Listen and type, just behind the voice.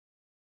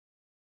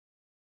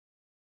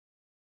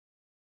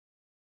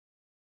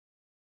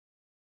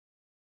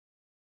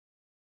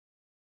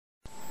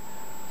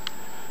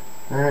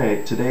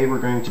Alright, today we're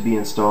going to be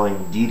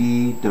installing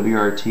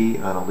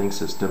DD-WRT on a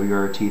Linksys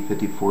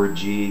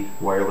WRT54G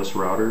wireless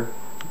router.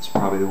 It's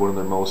probably one of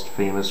their most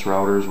famous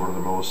routers, one of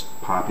the most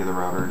popular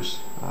routers.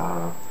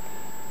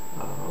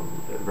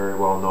 Very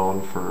well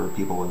known for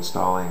people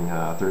installing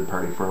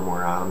third-party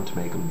firmware on them to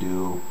make them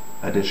do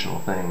additional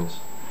things.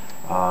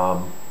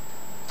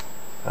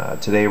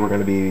 Today we're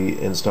going to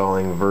be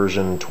installing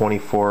version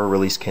 24,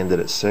 release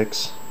candidate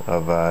 6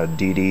 of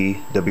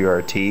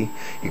DD-WRT.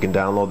 You can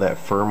download that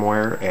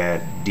firmware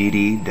at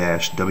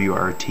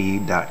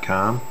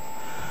DD-WRT.com.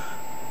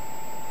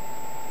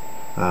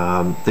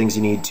 Things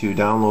you need to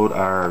download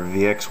are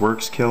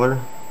VxWorks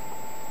Killer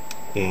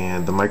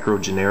and the micro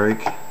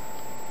generic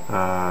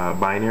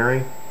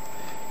binary,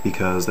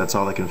 because that's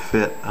all that can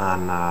fit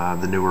on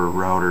the newer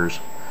routers.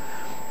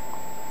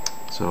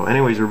 So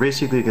anyways, we're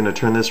basically going to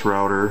turn this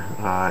router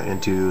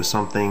into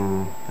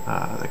something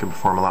that can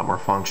perform a lot more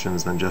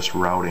functions than just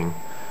routing.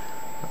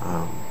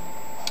 And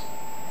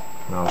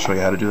I'll show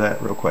you how to do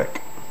that real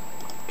quick.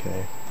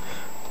 Okay.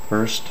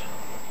 First,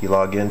 you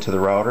log into the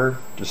router.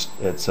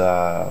 It's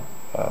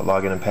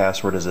login and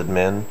password is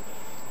admin.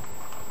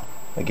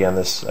 Again,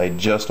 I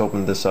just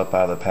opened this up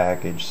out of the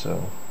package,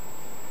 so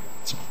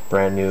it's a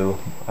brand new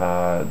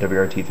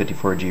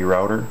WRT54G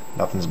router.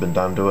 Nothing's been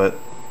done to it.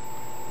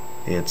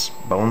 It's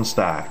bone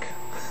stock.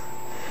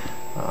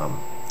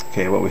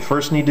 Okay, what we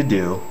first need to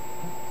do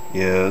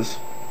is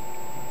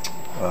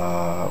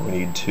we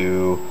need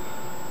to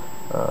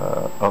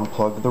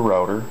unplug the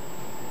router.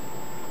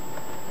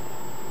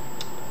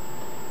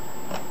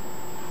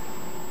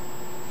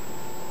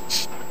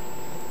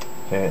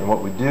 Okay, and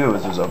what we do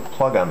is there's a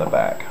plug on the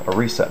back, a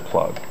reset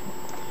plug.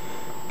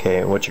 Okay,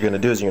 and what you're going to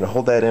do is you're going to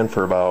hold that in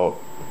for about,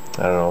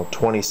 I don't know,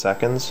 20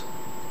 seconds,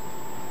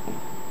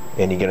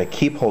 and you're going to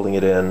keep holding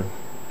it in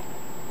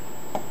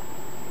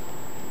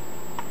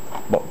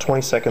about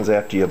 20 seconds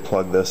after you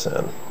plug this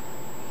in.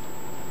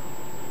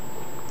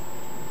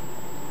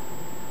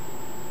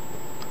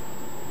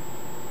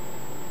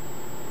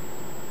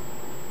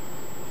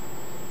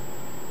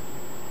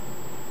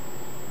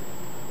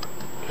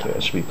 Okay,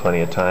 that should be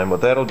plenty of time. What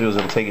that'll do is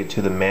it'll take you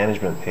to the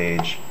management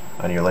page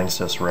on your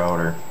Linksys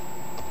router.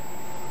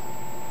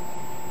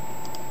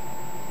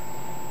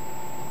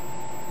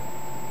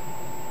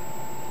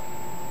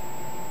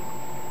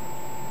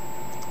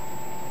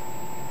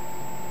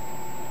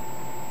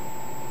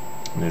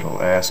 And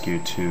it'll ask you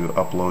to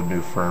upload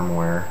new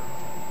firmware,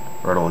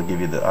 or it'll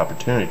give you the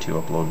opportunity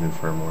to upload new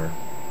firmware.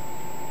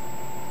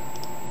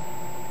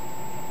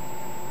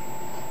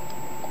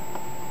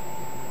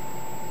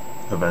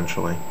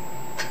 Eventually.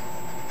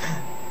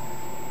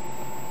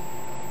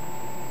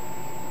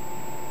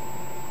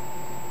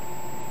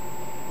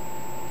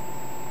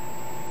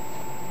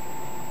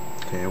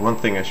 Okay, one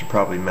thing I should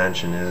probably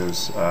mention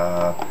is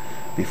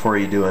before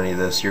you do any of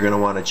this, you're going to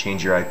want to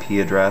change your IP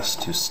address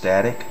to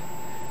static.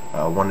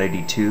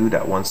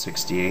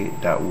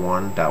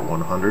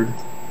 192.168.1.100,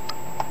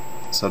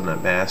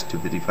 subnet mask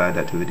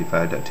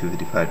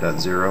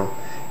 255.255.255.0,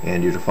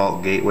 and your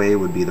default gateway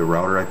would be the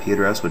router IP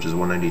address, which is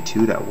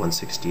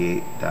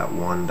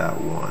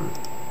 192.168.1.1.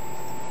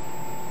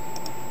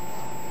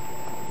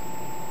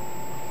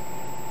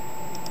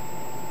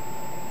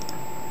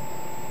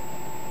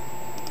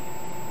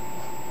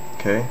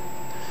 Okay,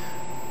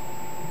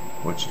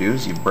 what you do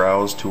is you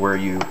browse to where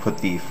you put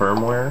the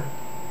firmware.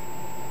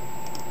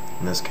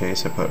 In this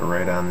case, I put it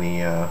right on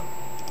the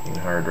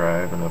hard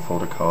drive in a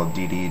folder called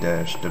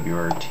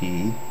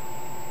DD-WRT,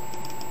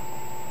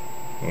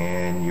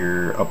 and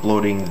you're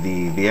uploading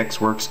the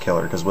VxWorks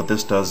Killer, because what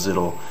this does is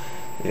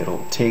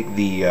it'll take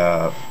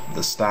the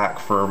stock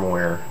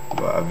firmware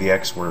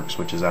VxWorks,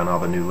 which is on all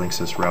the new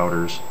Linksys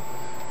routers,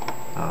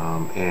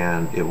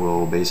 and it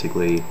will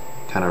basically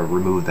kind of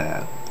remove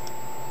that.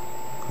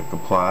 Click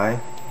apply.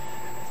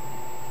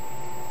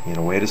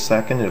 Wait a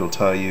second. It'll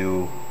tell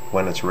you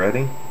when it's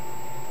ready.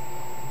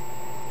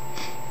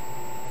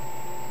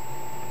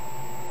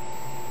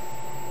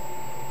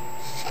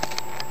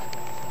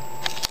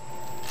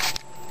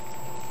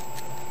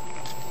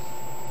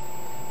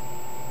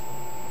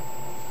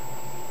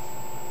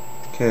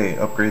 Okay,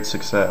 upgrade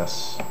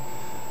success.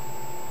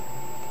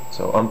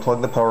 So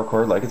unplug the power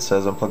cord, like it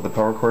says, unplug the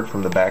power cord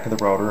from the back of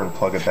the router and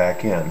plug it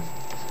back in.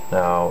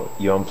 Now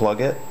you unplug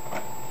it,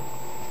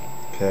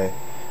 okay,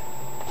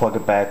 plug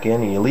it back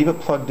in, and you leave it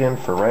plugged in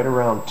for right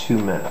around 2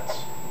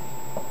 minutes.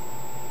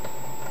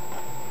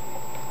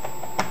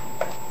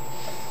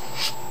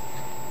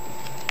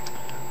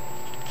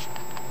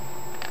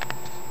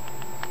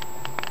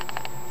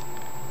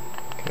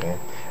 Okay.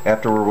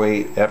 After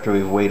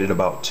we've waited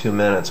about 2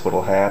 minutes, what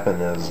will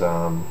happen is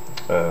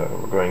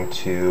we're going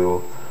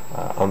to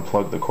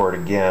unplug the cord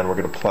again. We're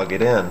going to plug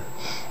it in,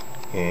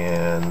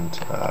 and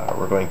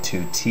we're going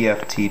to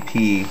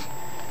TFTP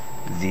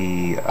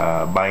the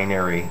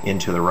binary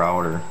into the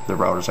router. The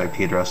router's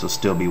IP address will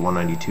still be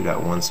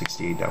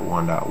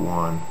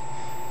 192.168.1.1,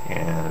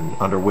 and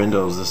under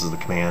Windows, this is the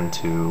command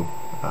to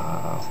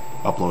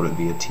upload it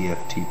via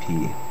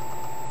TFTP.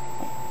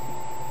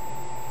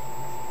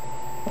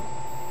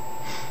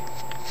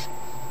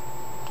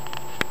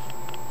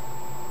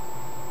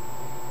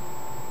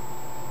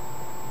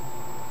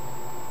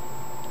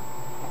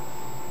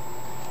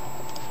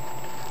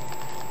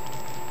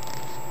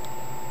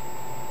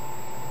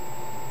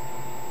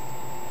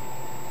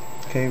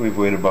 Okay, we've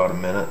waited about a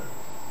minute,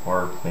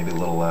 or maybe a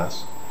little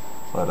less,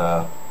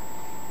 but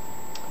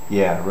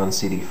yeah, run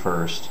CD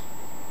first.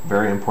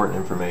 Very important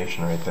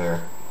information right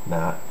there.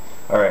 Not.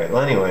 Alright,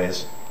 well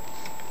anyways,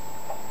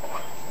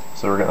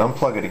 so we're going to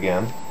unplug it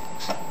again,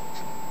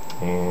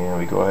 and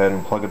we go ahead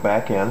and plug it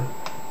back in.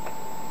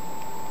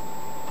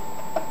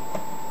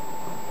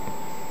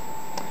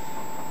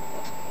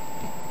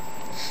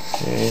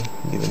 Okay,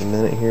 give it a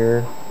minute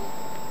here.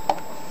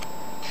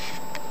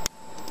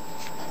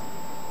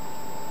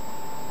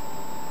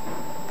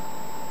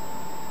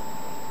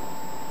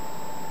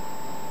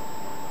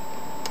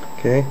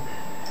 Okay,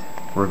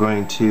 we're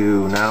going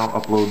to now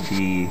upload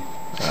the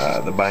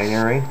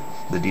binary,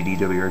 the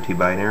DD-WRT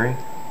binary.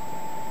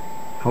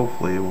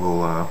 Hopefully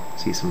we'll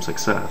see some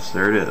success.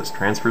 There it is,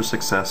 transfer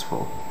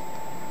successful.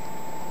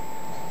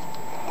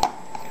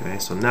 Okay,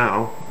 so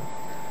now,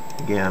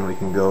 again, we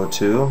can go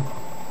to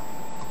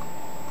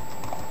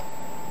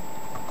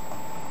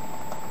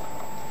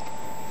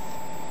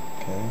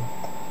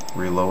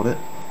reload it.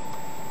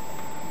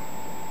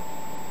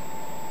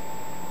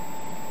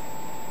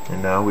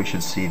 And now we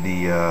should see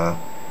the a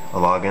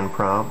login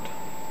prompt.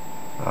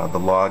 The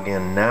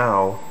login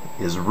now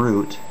is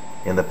root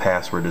and the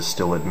password is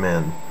still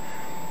admin.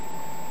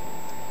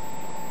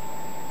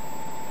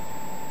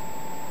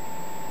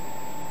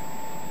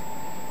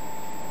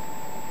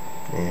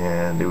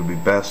 And it would be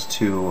best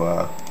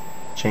to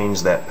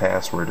change that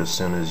password as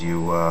soon as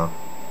you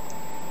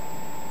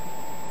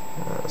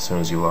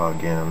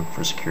log in,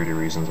 for security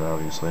reasons,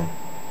 obviously.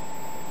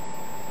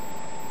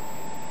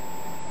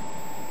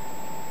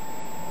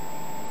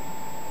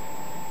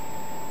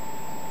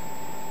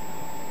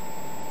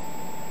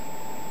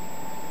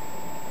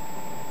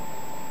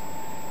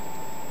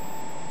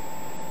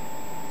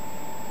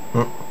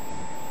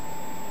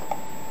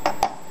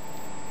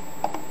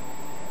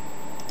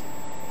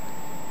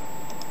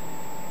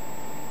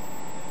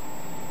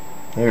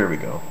 There we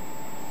go.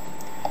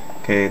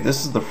 Okay,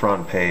 this is the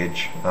front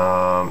page.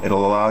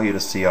 It'll allow you to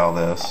see all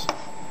this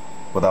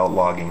without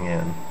logging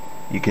in.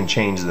 You can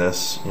change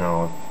this, you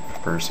know,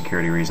 for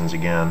security reasons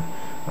again,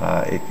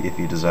 if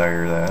you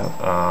desire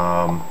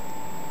that.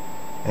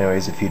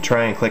 Anyways, if you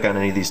try and click on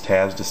any of these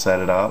tabs to set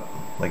it up,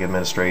 like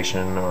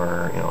administration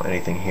or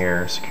anything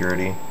here,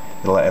 security,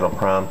 it'll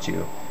prompt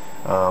you.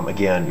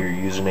 Again, your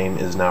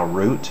username is now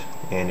root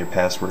and your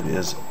password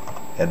is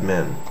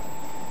admin.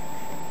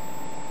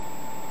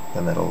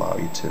 And that'll allow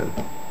you to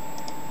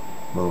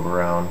move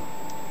around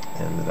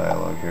in the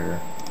dialog here.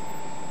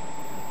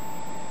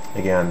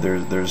 Again,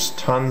 there's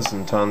tons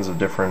and tons of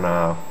different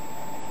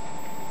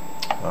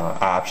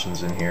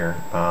options in here.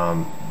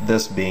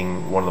 This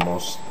being one of the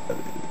most,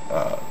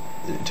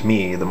 to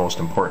me, the most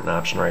important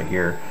option right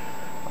here.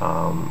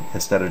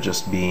 Instead of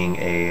just being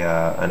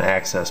an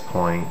access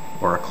point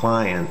or a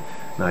client,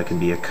 now it can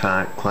be a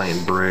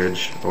client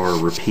bridge or a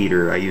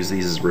repeater. I use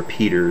these as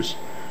repeaters.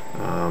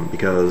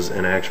 Because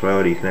in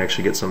actuality you can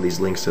actually get some of these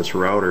Linksys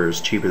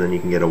routers cheaper than you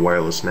can get a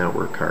wireless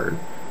network card.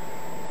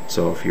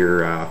 So if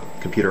your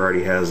computer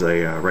already has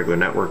a regular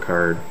network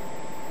card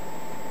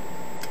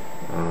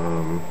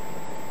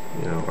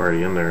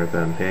already in there,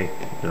 then hey,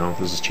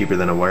 this is cheaper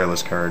than a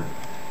wireless card.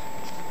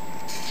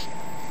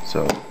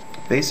 So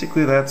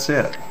basically that's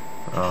it.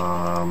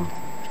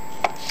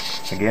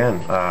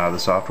 Again, the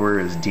software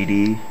is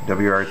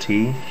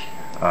DD-WRT.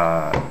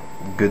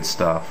 Good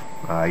stuff.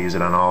 I use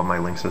it on all of my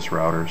Linksys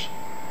routers.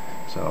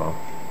 So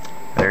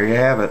there you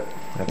have it.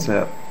 That's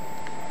it.